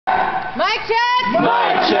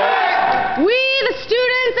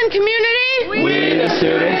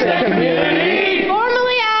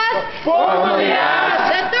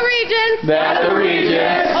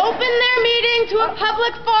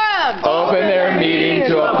public forum. Open their meeting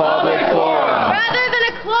to a public forum. Rather than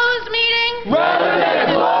a closed meeting. Rather than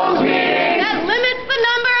a closed meeting. That limits the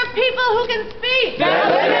number of people who can speak. That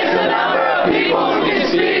limits the number of people who can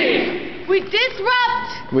speak. We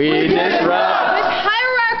disrupt. We disrupt.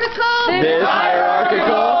 This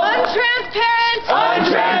hierarchical.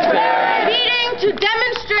 Untransparent. Needing to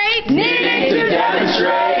demonstrate.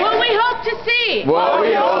 What we hope to see.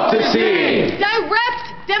 Direct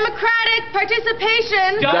democratic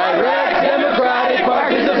participation. In our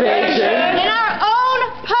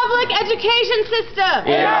own public education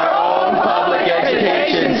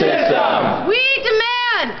system. We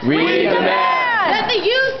demand. That the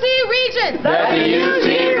UC Regents.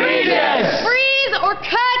 Freeze or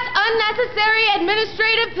cut unnecessary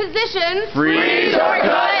administrative positions.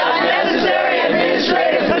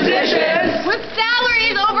 With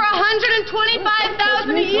salaries over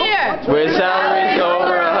 $125,000 a year.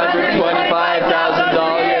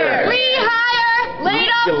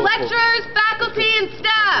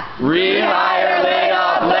 Rehire laid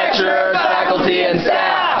off lecturers, faculty, and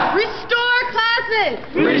staff. Restore classes.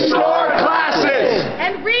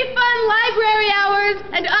 And refund library hours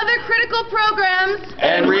and other critical programs.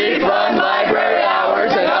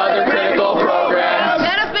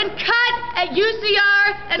 That have been cut at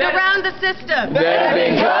UCR and around the system.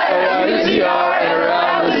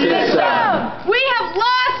 We have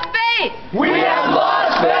lost faith.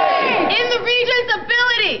 In the Regents'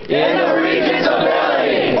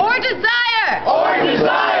 ability. Or desire.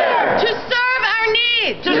 To serve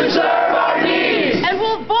our needs. And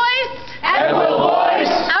will voice.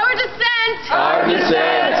 Our dissent.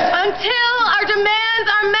 Until our demands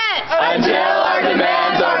are met.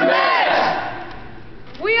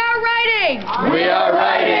 We are writing.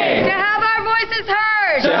 To have our voices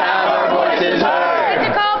heard. And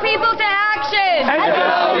to call people to action.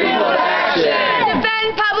 Defend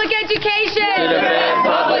public education.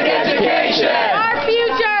 Our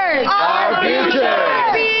futures.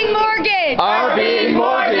 Are being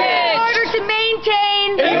mortgaged. In order to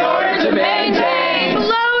maintain.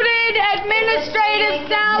 Bloated administrative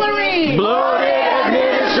salaries.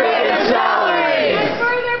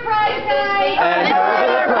 And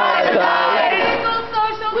further privatize.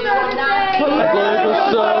 Political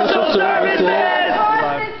social services.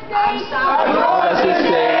 Across the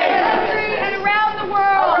state. And around the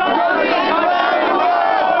world.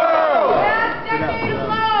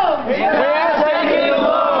 Last decade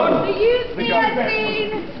alone.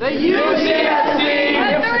 The UC has seen a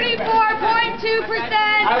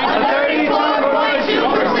 34.2%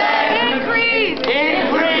 increase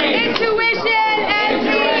in tuition and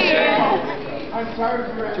fees.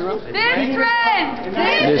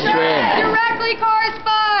 This trend directly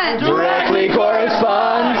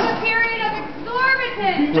corresponds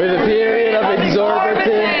with a period of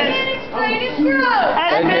exorbitant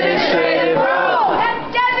administrative growth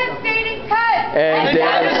and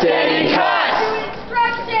devastating cuts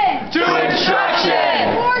to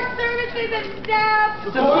instruction,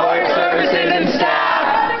 support services and staff,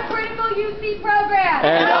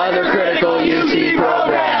 and other critical UC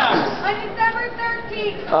programs.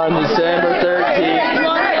 On December 13th.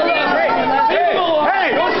 Hey,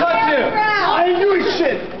 don't touch him! I ain't doing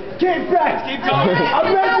shit! Get back! Keep going!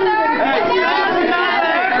 I'm not doing anything!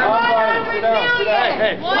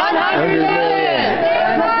 100 million!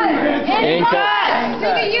 In cuts to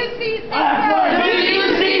the UC system!